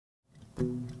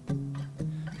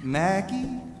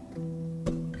Maggie,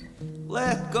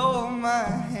 let go of my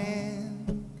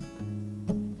hand.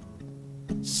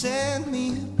 Send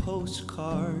me a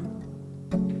postcard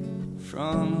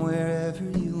from wherever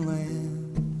you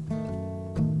land.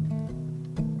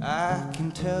 I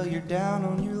can tell you're down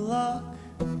on your luck,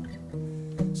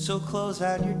 so close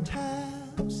out your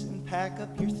tabs and pack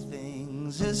up your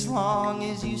things. As long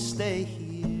as you stay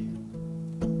here,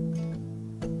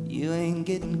 you ain't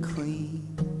getting clean.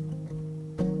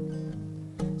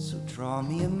 So draw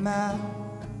me a map,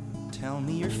 tell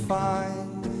me you're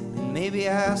fine, and maybe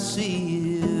I'll see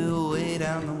you way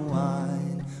down the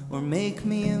line. Or make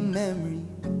me a memory,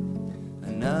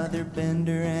 another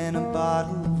bender and a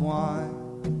bottle of wine.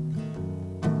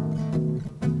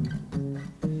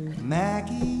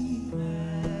 Maggie,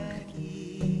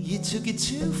 you took it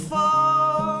too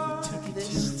far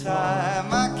this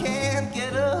time. I can't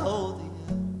get a hold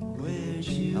of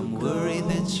you. I'm worried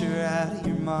that you're out of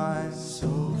your mind.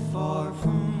 So far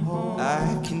from home,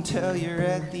 I can tell you're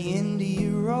at the end of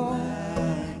your rope.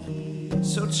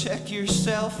 So check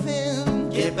yourself in,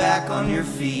 get back on your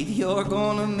feet. You're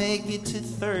gonna make it to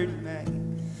 30, Maggie.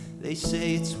 They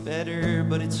say it's better,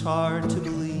 but it's hard to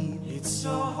believe. It's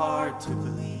so hard to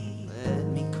believe. Let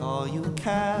me call you a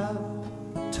cab,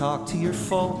 talk to your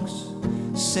folks,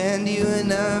 send you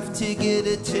enough to get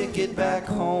a ticket back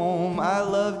home. I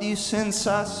loved you since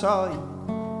I saw you.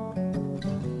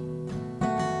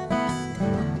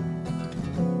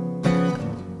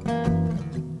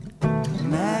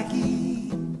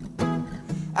 Maggie,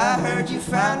 I heard you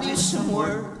found you some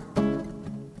work.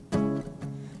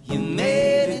 You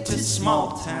made it to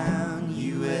small town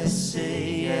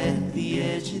USA at the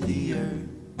edge of the earth.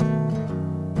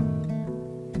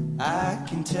 I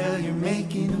can tell you're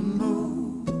making a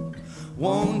move.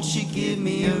 Won't you give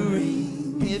me a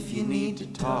ring if you need to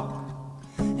talk?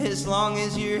 As long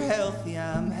as you're healthy,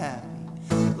 I'm happy.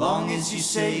 Long as you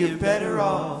say you're better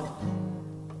off.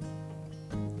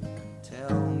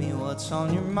 Tell me what's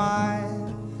on your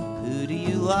mind. Who do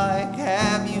you like?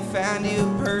 Have you found you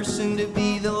a person to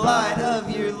be the light of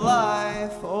your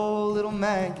life? Oh, little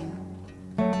Maggie,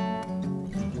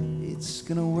 it's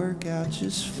gonna work out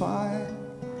just fine.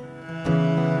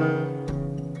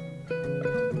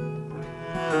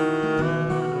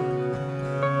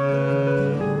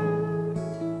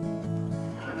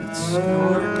 It's gonna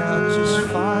work out just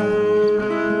fine.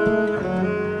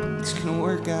 It's gonna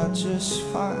work out just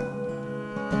fine.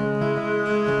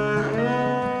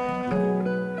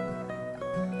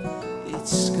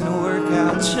 It's gonna work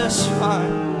out just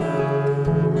fine.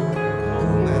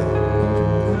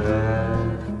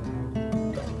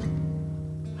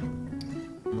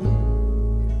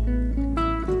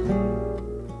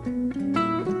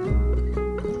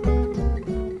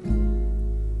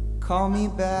 Call me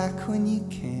back when you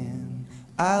can.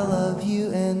 I love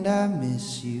you and I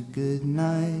miss you. Good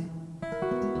night.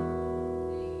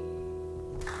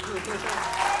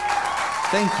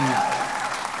 Thank you.